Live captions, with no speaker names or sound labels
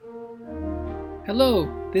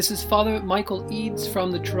Hello, this is Father Michael Eads from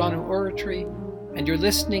the Toronto Oratory, and you're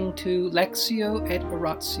listening to Lectio et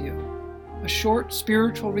Oratio, a short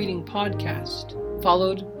spiritual reading podcast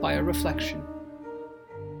followed by a reflection.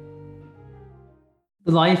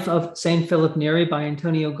 The Life of St. Philip Neri by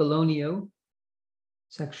Antonio Gallonio,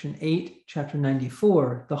 Section 8, Chapter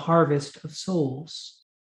 94, The Harvest of Souls.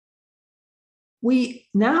 We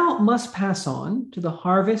now must pass on to the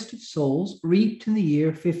harvest of souls reaped in the year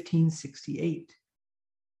 1568.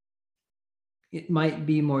 It might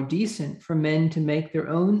be more decent for men to make their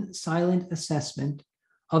own silent assessment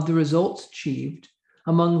of the results achieved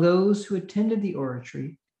among those who attended the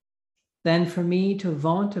oratory than for me to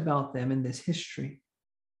vaunt about them in this history.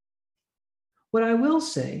 What I will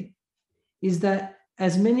say is that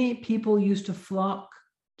as many people used to flock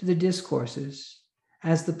to the discourses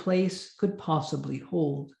as the place could possibly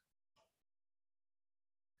hold.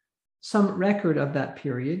 Some record of that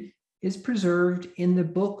period is preserved in the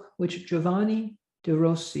book which Giovanni de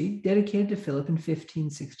Rossi dedicated to Philip in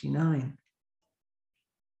 1569.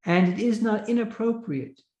 And it is not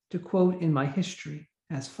inappropriate to quote in my history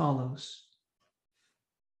as follows.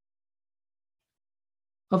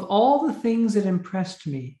 Of all the things that impressed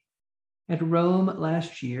me at Rome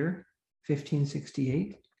last year,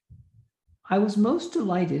 1568, I was most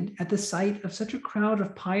delighted at the sight of such a crowd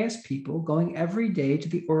of pious people going every day to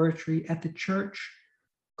the oratory at the church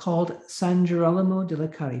called San Girolamo della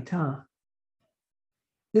Carità.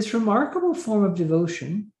 This remarkable form of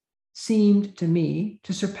devotion seemed to me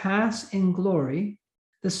to surpass in glory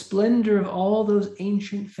the splendor of all those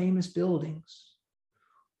ancient famous buildings,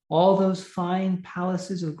 all those fine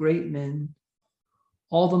palaces of great men,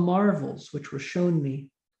 all the marvels which were shown me.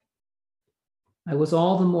 I was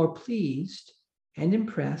all the more pleased and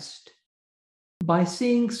impressed by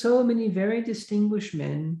seeing so many very distinguished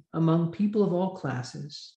men among people of all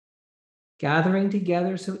classes, gathering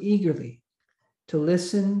together so eagerly to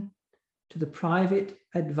listen to the private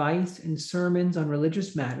advice and sermons on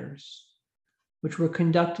religious matters, which were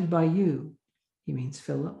conducted by you, he means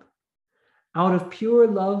Philip, out of pure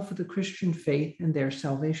love for the Christian faith and their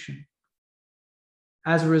salvation.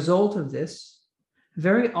 As a result of this,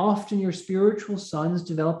 very often your spiritual sons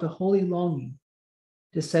developed a holy longing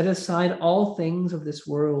to set aside all things of this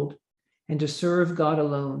world and to serve God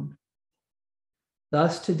alone.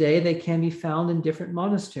 Thus, today they can be found in different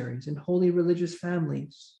monasteries and holy religious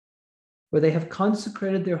families, where they have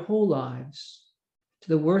consecrated their whole lives to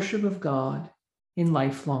the worship of God in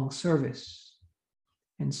lifelong service,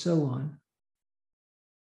 and so on.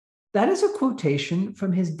 That is a quotation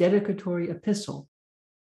from his dedicatory epistle,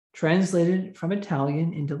 translated from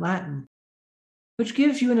Italian into Latin, which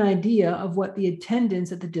gives you an idea of what the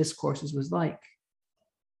attendance at the discourses was like,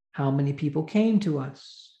 how many people came to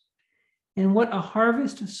us, and what a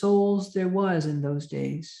harvest of souls there was in those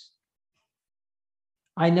days.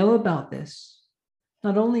 I know about this,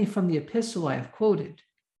 not only from the epistle I have quoted,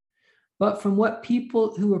 but from what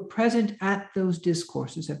people who were present at those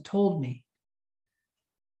discourses have told me.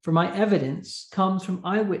 For my evidence comes from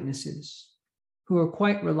eyewitnesses who are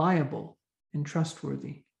quite reliable and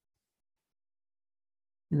trustworthy.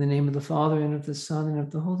 In the name of the Father, and of the Son, and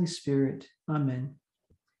of the Holy Spirit. Amen.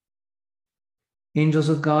 Angels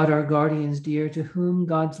of God, our guardians dear, to whom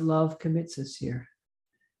God's love commits us here,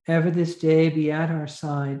 ever this day be at our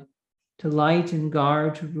side, to light and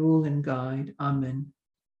guard, to rule and guide. Amen.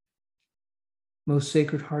 Most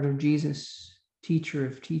Sacred Heart of Jesus, teacher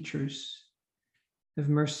of teachers, have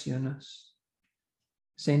mercy on us.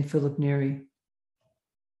 Saint Philip Neri,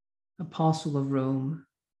 Apostle of Rome,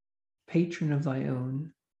 patron of thy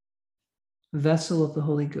own, vessel of the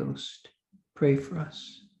Holy Ghost, pray for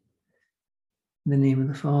us. In the name of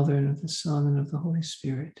the Father, and of the Son, and of the Holy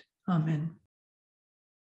Spirit. Amen.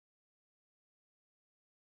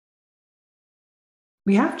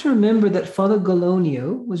 We have to remember that Father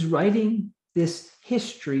Gallonio was writing this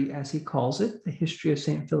history, as he calls it, the history of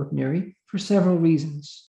St. Philip Neri, for several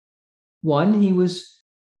reasons. One, he was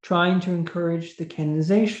trying to encourage the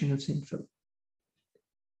canonization of St. Philip.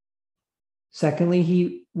 Secondly,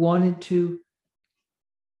 he wanted to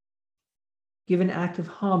give an act of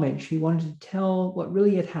homage. He wanted to tell what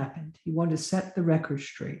really had happened. He wanted to set the record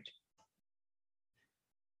straight.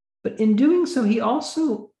 But in doing so, he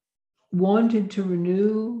also wanted to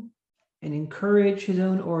renew and encourage his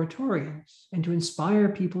own oratorians and to inspire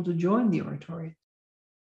people to join the oratorians.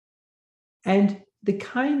 And the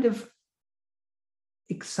kind of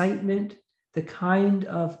excitement, the kind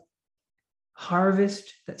of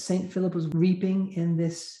harvest that St. Philip was reaping in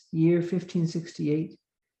this year, 1568,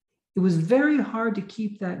 it was very hard to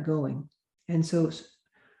keep that going. And so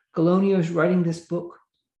Gallonio is writing this book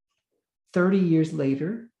 30 years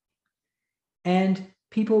later, and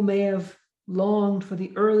people may have longed for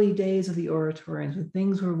the early days of the oratorians when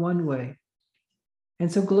things were one way.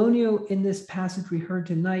 And so Glonio, in this passage we heard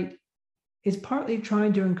tonight, is partly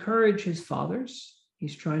trying to encourage his fathers.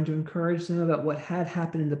 He's trying to encourage them about what had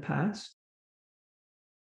happened in the past.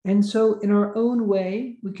 And so in our own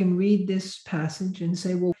way, we can read this passage and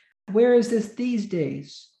say, well, where is this these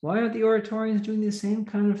days? Why aren't the oratorians doing the same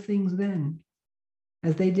kind of things then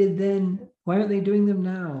as they did then? Why aren't they doing them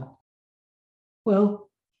now? Well,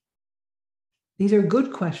 these are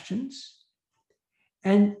good questions.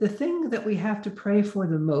 And the thing that we have to pray for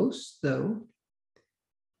the most, though,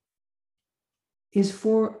 is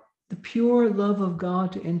for the pure love of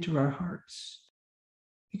God to enter our hearts.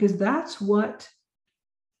 Because that's what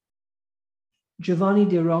Giovanni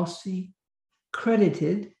de Rossi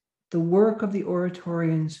credited the work of the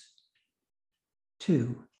oratorians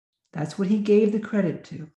to. That's what he gave the credit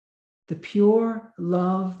to. The pure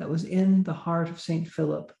love that was in the heart of St.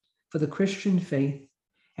 Philip for the Christian faith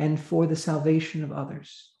and for the salvation of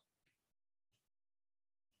others.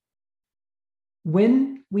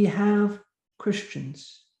 When we have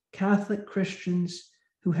Christians, Catholic Christians,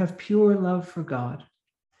 who have pure love for God,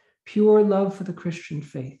 pure love for the Christian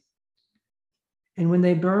faith, and when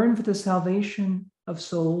they burn for the salvation of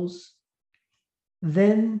souls,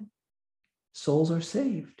 then souls are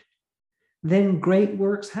saved. Then great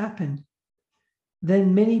works happen.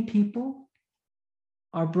 Then many people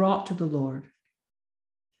are brought to the Lord.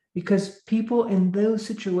 Because people in those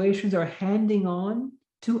situations are handing on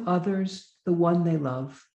to others the one they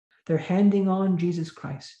love. They're handing on Jesus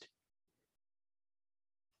Christ.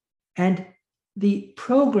 And the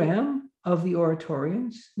program of the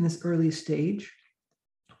oratorians in this early stage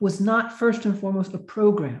was not first and foremost a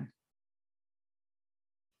program.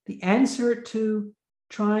 The answer to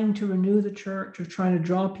trying to renew the church or trying to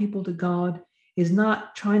draw people to God is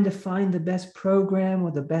not trying to find the best program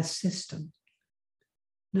or the best system.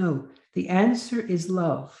 No, the answer is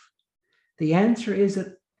love. The answer is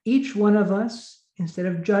that each one of us, instead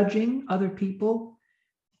of judging other people,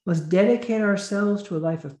 must dedicate ourselves to a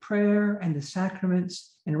life of prayer and the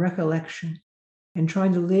sacraments and recollection, and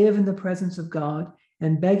trying to live in the presence of God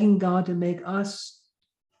and begging God to make us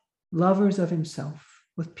lovers of himself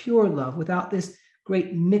with pure love, without this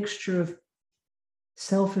great mixture of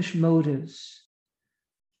selfish motives,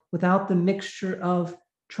 without the mixture of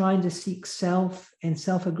trying to seek self and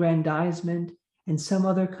self-aggrandizement and some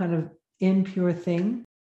other kind of impure thing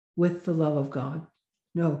with the love of God.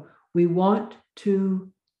 No, we want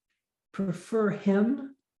to prefer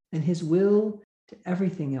him and his will to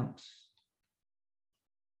everything else.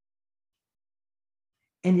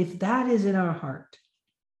 And if that is in our heart,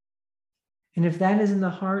 and if that is in the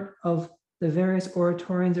heart of the various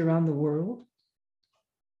oratorians around the world,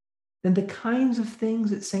 then the kinds of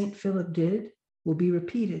things that St. Philip did will be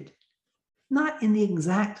repeated, not in the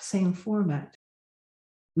exact same format.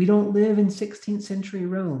 We don't live in 16th century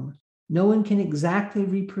Rome. No one can exactly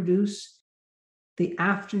reproduce the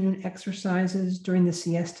afternoon exercises during the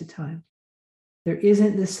siesta time. There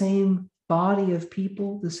isn't the same body of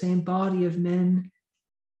people, the same body of men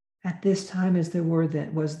at this time as there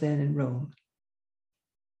was then in Rome.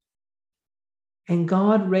 And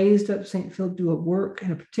God raised up St. Philip to do a work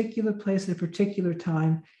in a particular place at a particular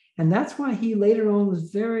time. And that's why he later on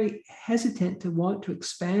was very hesitant to want to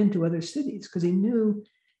expand to other cities, because he knew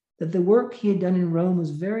that the work he had done in Rome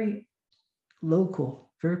was very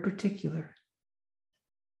local, very particular.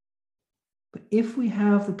 But if we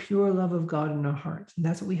have the pure love of God in our hearts, and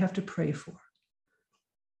that's what we have to pray for,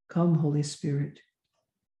 come, Holy Spirit,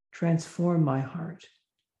 transform my heart.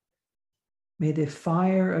 May the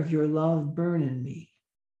fire of your love burn in me.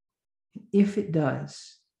 If it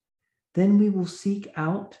does, then we will seek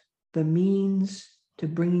out the means to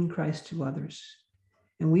bringing Christ to others.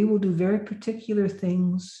 And we will do very particular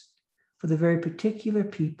things for the very particular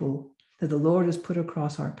people that the Lord has put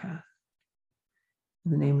across our path.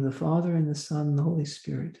 In the name of the Father, and the Son, and the Holy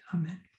Spirit. Amen.